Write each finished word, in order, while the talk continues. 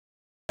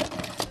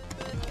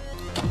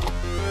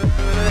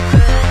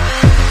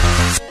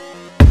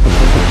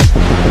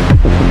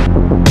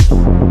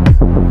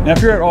Now,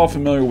 if you're at all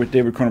familiar with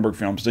David Cronenberg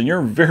films, then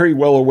you're very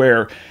well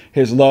aware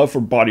his love for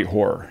body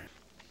horror.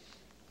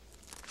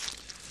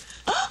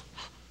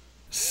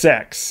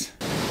 Sex.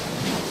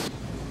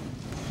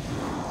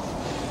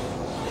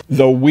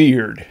 The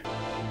weird.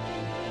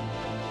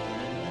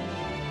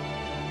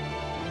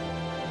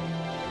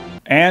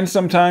 And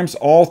sometimes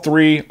all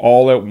three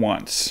all at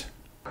once.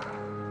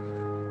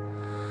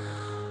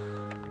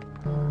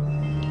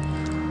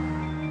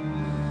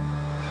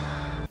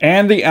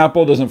 And the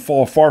apple doesn't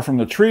fall far from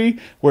the tree,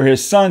 where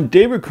his son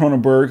David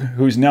Cronenberg,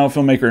 who's now a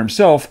filmmaker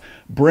himself,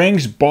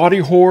 brings body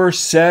horror,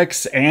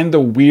 sex, and the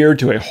weird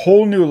to a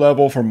whole new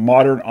level for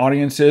modern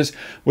audiences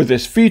with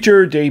his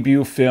feature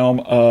debut film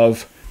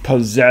of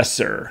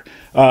Possessor.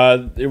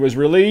 It was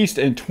released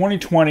in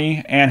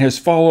 2020, and his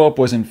follow-up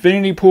was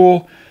Infinity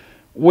Pool,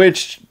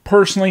 which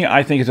personally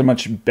I think is a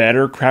much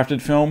better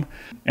crafted film.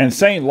 And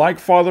saying like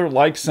father,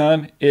 like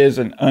son is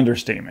an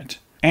understatement.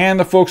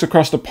 And the folks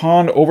across the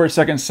pond over at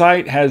Second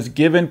Sight has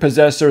given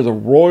Possessor the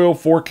royal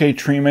 4K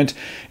treatment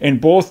in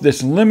both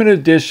this limited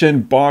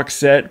edition box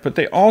set, but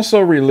they also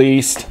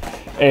released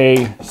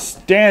a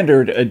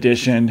standard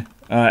edition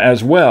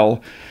as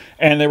well.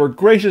 And they were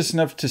gracious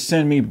enough to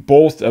send me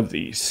both of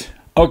these.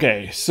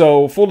 Okay,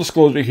 so full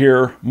disclosure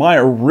here, my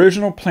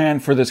original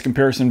plan for this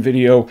comparison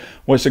video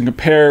was to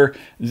compare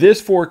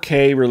this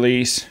 4K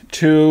release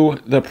to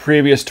the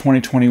previous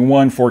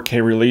 2021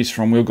 4K release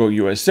from We'll Go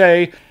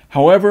USA.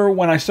 However,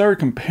 when I started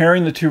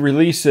comparing the two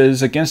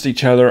releases against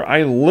each other,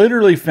 I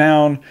literally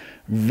found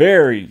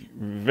very,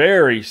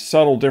 very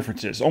subtle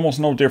differences, almost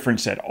no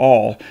difference at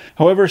all.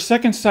 However,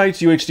 Second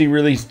Sight's UHD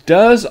release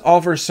does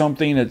offer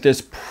something that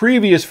this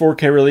previous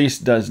 4K release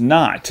does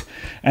not,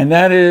 and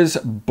that is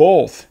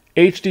both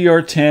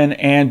HDR10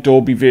 and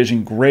Dolby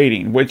Vision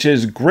grading, which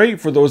is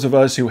great for those of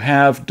us who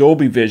have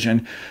Dolby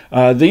Vision.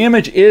 The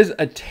image is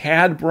a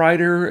tad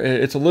brighter,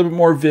 it's a little bit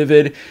more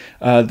vivid,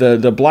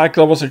 the black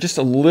levels are just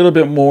a little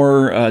bit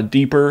more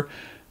deeper,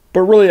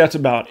 but really that's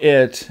about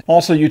it.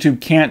 Also, YouTube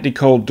can't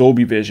decode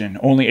Dolby Vision,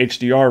 only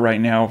HDR right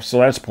now, so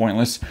that's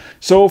pointless.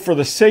 So for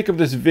the sake of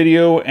this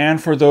video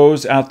and for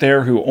those out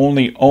there who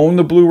only own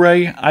the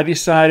Blu-ray, I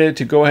decided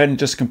to go ahead and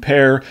just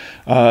compare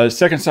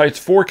Second Sight's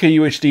 4K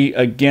UHD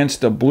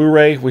against the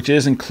Blu-ray, which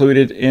is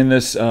included in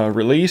this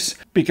release,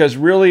 because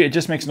really it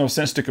just makes no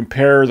sense to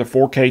compare the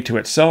 4K to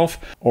itself.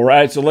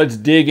 Alright, so let's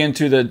dig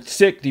into the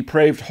sick,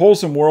 depraved,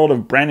 wholesome world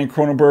of Brandon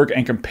Cronenberg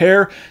and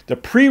compare the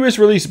previous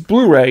release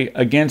Blu-ray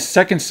against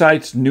Second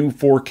Sight's new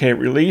 4K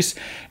release.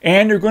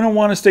 And you're going to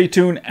want to stay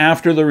tuned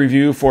after the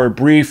review for a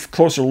brief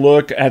closer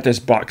look at this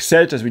box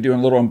set, as we do a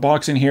little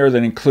unboxing here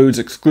that includes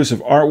exclusive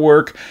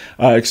artwork,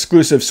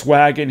 exclusive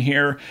swag in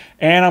here,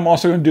 and I'm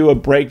also going to do a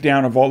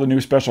breakdown of all the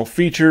new special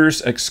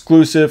features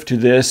exclusive to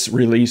this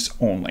release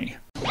only.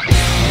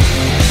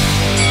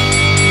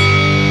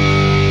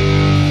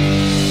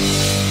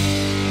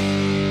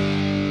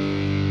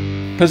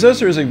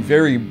 Possessor is a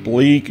very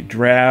bleak,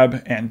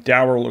 drab, and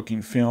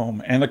dour-looking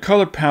film, and the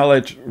color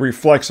palette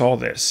reflects all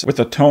this with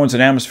the tones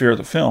and atmosphere of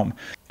the film.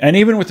 And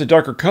even with the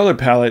darker color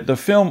palette, the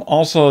film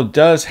also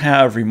does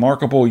have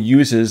remarkable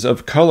uses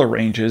of color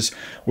ranges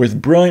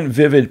with brilliant,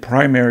 vivid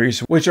primaries,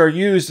 which are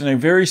used in a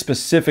very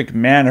specific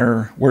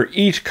manner where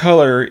each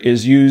color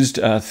is used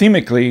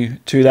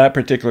themically to that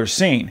particular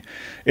scene.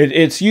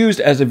 It's used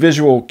as a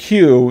visual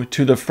cue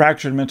to the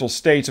fractured mental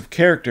states of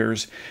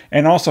characters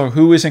and also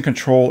who is in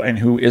control and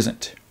who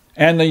isn't.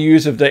 And the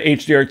use of the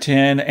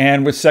HDR10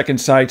 and with Second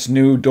Sight's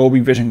new Dolby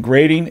Vision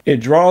grading, it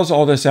draws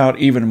all this out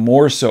even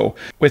more so,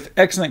 with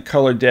excellent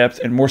color depth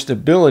and more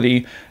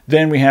stability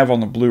than we have on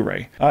the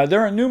Blu-ray.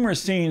 There are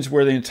numerous scenes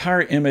where the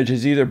entire image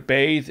is either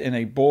bathed in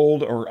a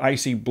bold or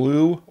icy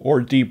blue or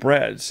deep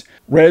reds.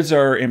 Reds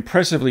are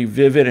impressively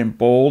vivid and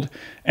bold,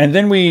 and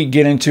then we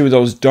get into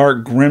those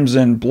dark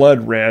crimson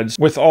blood reds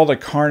with all the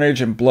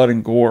carnage and blood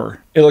and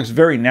gore. It looks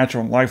very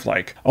natural and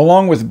lifelike,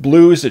 along with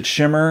blues that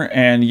shimmer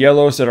and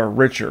yellows that are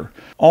richer.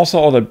 Also,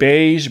 all the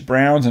beige,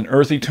 browns, and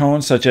earthy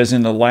tones, such as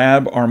in the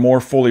lab, are more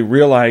fully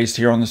realized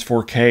here on this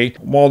 4K,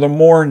 while the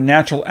more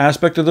natural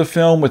aspect of the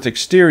film with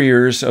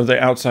exteriors of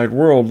the outside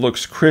world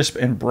looks crisp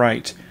and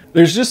bright.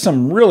 There's just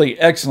some really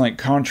excellent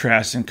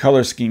contrasts and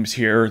color schemes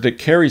here that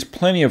carries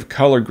plenty of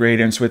color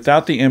gradients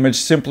without the image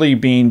simply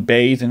being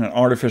bathed in an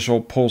artificial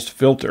pulsed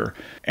filter.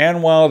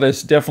 And while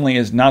this definitely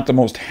is not the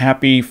most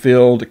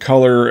happy-filled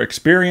color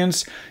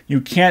experience, you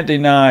can't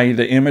deny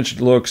the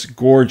image looks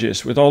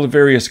gorgeous with all the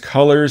various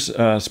colors,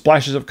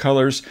 splashes of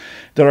colors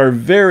that are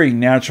very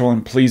natural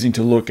and pleasing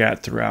to look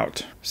at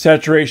throughout.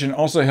 Saturation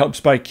also helps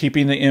by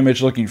keeping the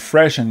image looking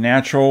fresh and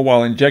natural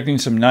while injecting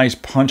some nice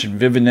punch and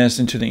vividness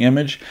into the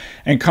image.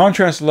 And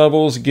contrast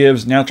levels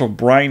gives natural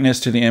brightness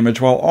to the image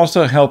while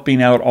also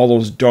helping out all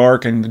those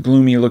dark and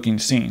gloomy looking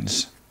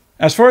scenes.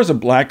 As far as the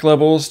black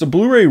levels, the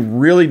Blu-ray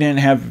really didn't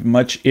have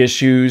much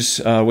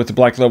issues with the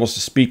black levels to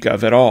speak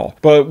of at all.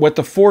 But with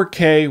the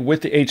 4K,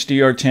 with the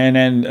HDR10,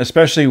 and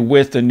especially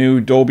with the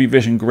new Dolby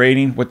Vision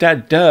grading, what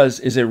that does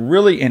is it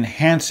really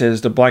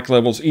enhances the black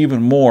levels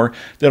even more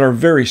that are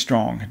very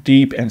strong,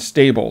 deep, and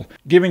stable,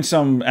 giving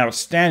some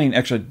outstanding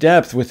extra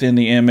depth within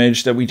the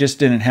image that we just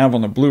didn't have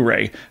on the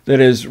Blu-ray. That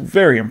is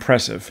very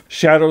impressive.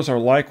 Shadows are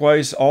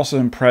likewise also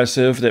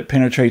impressive that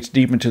penetrates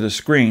deep into the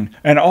screen.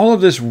 And all of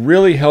this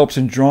really helps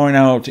in drawing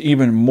out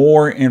even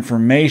more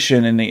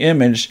information in the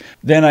image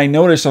than I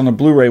noticed on the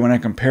Blu-ray when I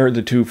compared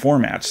the two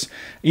formats,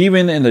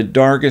 even in the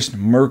darkest,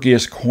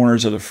 murkiest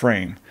corners of the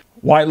frame.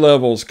 White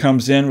levels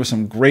comes in with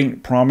some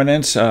great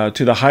prominence to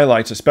the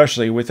highlights,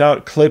 especially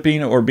without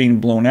clipping or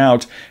being blown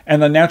out,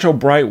 and the natural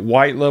bright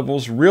white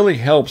levels really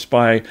helps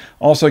by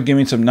also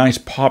giving some nice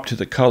pop to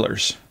the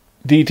colors.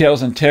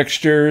 Details and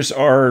textures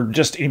are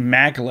just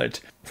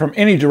immaculate. From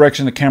any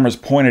direction the camera's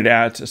pointed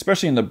at,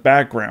 especially in the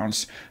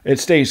backgrounds, it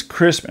stays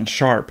crisp and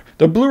sharp.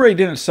 The Blu-ray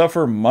didn't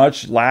suffer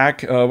much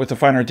lack with the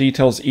finer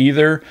details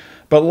either,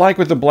 but like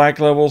with the black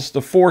levels,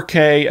 the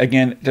 4K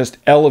again just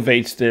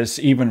elevates this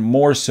even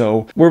more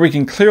so, where we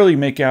can clearly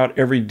make out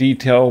every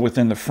detail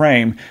within the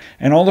frame,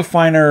 and all the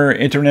finer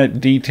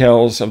internet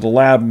details of the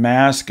lab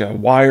mask,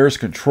 wires,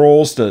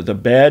 controls, the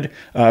bed.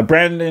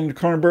 Brandon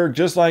Cronenberg,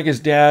 just like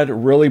his dad,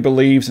 really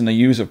believes in the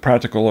use of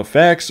practical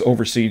effects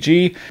over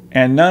CG,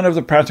 and none of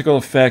the practical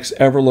effects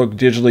ever look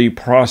digitally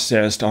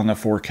processed on the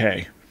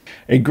 4K.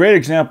 A great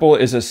example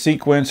is a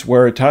sequence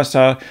where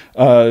Tessa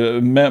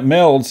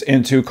melds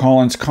into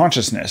Colin's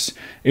consciousness.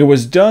 It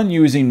was done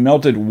using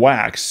melted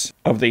wax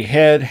of the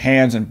head,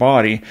 hands, and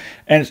body,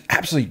 and it's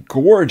absolutely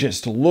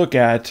gorgeous to look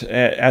at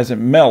as it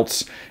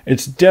melts.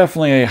 It's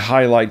definitely a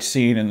highlight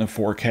scene in the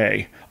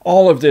 4K.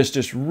 All of this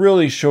just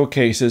really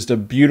showcases the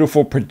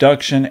beautiful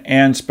production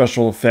and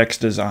special effects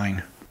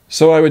design.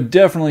 So I would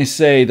definitely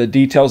say the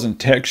details and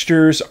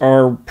textures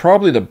are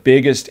probably the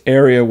biggest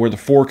area where the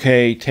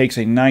 4K takes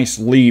a nice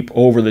leap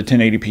over the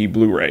 1080p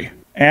Blu-ray.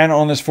 And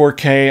on this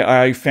 4K,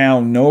 I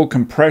found no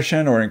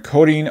compression or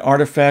encoding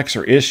artifacts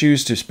or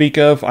issues to speak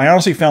of. I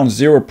honestly found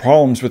zero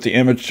problems with the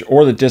image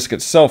or the disc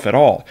itself at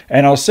all.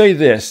 And I'll say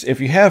this,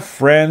 if you have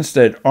friends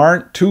that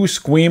aren't too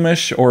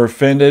squeamish or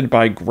offended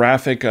by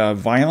graphic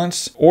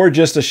violence, or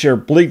just the sheer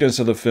bleakness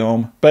of the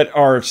film, but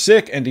are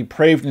sick and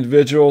depraved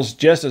individuals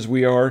just as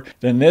we are,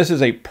 then this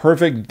is a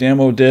perfect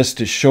demo disc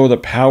to show the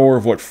power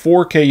of what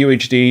 4K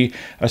UHD,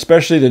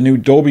 especially the new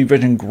Dolby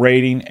Vision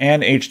grading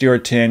and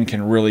HDR10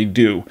 can really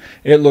do.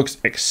 It looks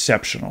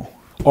exceptional.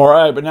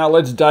 Alright, but now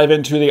let's dive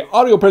into the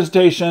audio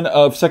presentation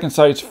of Second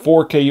Sight's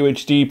 4K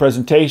UHD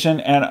presentation,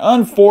 and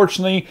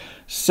unfortunately,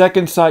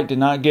 Second Sight did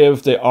not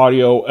give the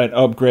audio an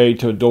upgrade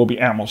to a Dolby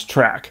Atmos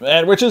track,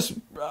 which is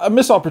a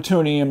missed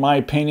opportunity in my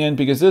opinion,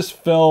 because this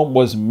film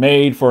was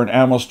made for an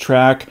Atmos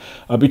track.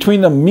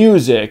 Between the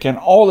music and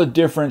all the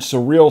different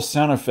surreal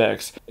sound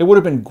effects, it would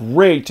have been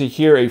great to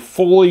hear a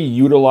fully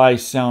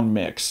utilized sound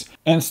mix.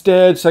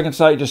 Instead, Second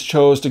Sight just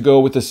chose to go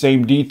with the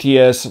same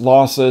DTS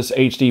lossless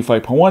HD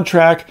 5.1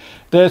 track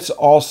that's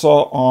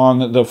also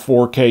on the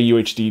 4K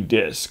UHD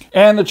disc.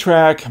 And the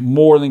track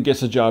more than gets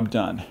the job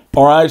done.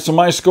 Alright, so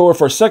my score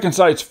for Second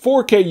Sight's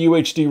 4K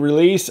UHD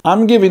release,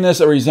 I'm giving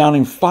this a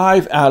resounding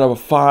 5 out of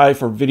 5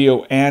 for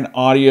video and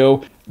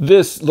audio.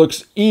 This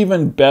looks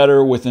even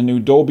better with the new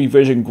Dolby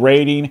Vision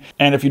grading,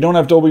 and if you don't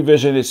have Dolby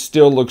Vision, it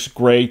still looks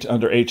great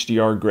under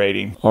HDR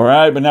grading.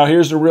 Alright, but now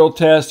here's the real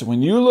test.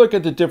 When you look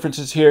at the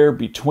differences here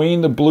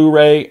between the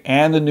Blu-ray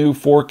and the new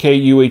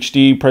 4K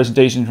UHD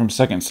presentation from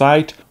Second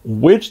Sight,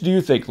 which do you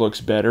think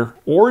looks better,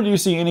 or do you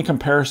see any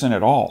comparison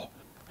at all?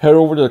 Head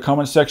over to the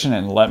comment section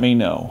and let me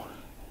know.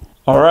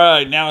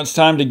 Alright, now it's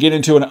time to get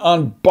into an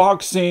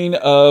unboxing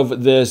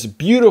of this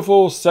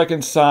beautiful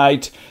Second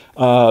Sight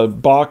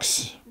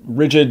box,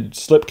 rigid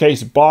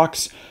slipcase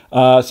box.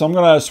 So I'm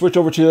going to switch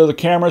over to the other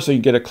camera so you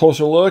can get a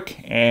closer look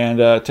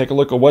and take a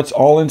look at what's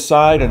all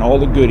inside and all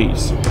the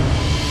goodies.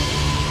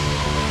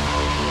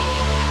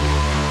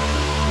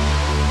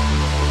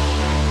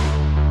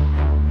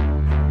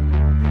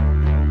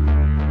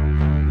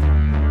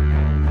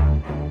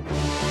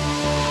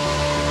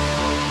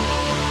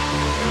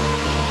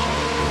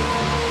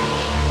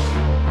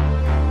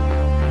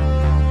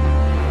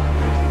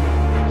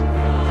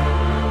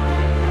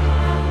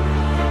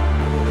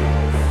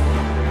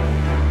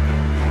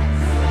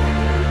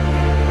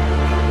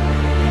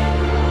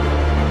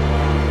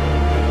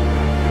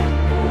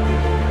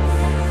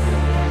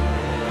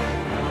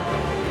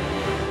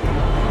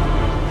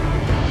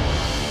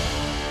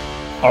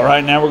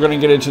 Alright, now we're going to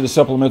get into the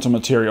supplemental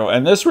material,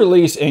 and this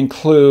release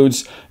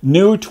includes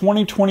new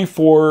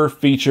 2024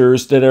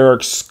 features that are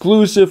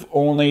exclusive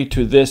only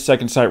to this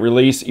Second Sight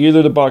release,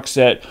 either the box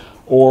set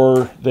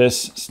or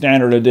this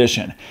standard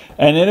edition.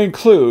 And it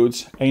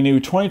includes a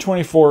new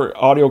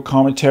 2024 audio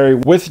commentary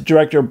with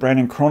director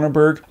Brandon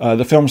Cronenberg,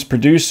 the film's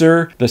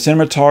producer, the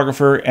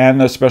cinematographer,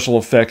 and the special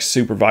effects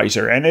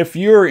supervisor. And if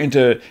you're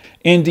into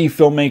indie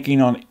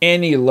filmmaking on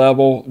any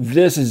level,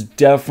 this is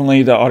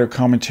definitely the audio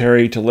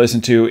commentary to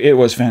listen to. It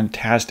was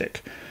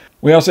fantastic.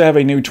 We also have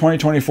a new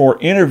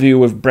 2024 interview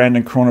with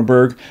Brandon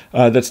Cronenberg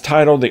that's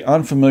titled The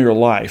Unfamiliar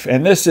Life.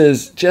 And this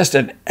is just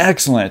an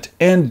excellent,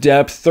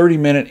 in-depth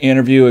 30-minute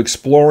interview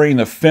exploring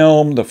the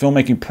film, the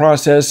filmmaking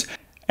process,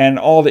 and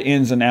all the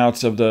ins and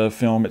outs of the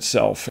film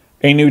itself.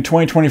 A new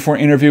 2024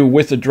 interview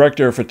with the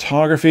director of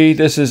photography.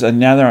 This is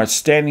another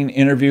outstanding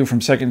interview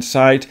from Second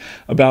Sight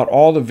about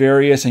all the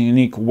various and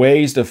unique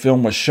ways the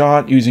film was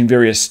shot, using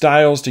various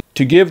styles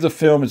to give the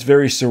film its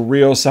very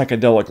surreal,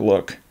 psychedelic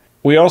look.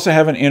 We also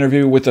have an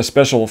interview with the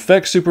special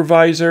effects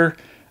supervisor.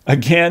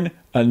 Again,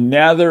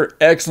 another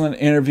excellent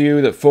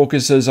interview that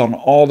focuses on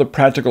all the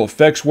practical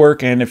effects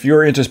work. And if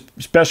you're into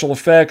special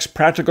effects,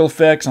 practical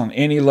effects on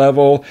any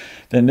level,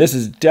 then this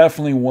is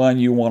definitely one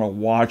you want to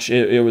watch.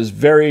 It was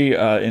very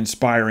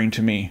inspiring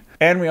to me.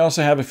 And we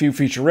also have a few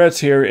featurettes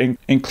here,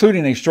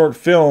 including a short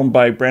film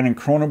by Brandon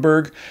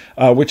Cronenberg,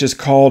 which is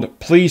called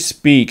Please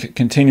Speak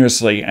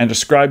Continuously and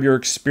Describe Your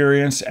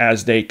Experience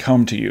as They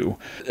Come to You.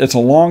 It's a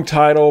long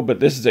title, but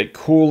this is a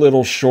cool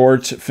little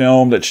short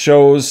film that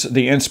shows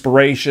the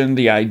inspiration,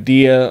 the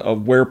idea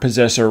of where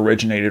Possessor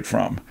originated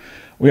from.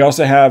 We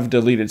also have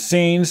deleted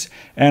scenes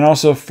and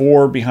also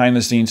 4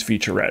 behind-the-scenes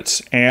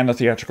featurettes and a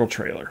theatrical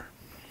trailer.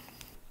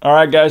 All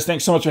right, guys,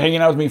 thanks so much for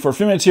hanging out with me for a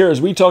few minutes here as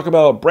we talk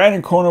about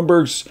Brandon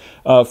Cronenberg's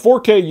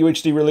 4K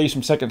UHD release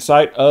from Second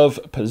Sight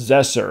of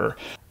Possessor.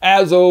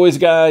 As always,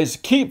 guys,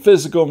 keep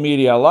physical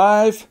media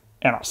alive,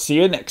 and I'll see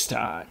you next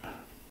time.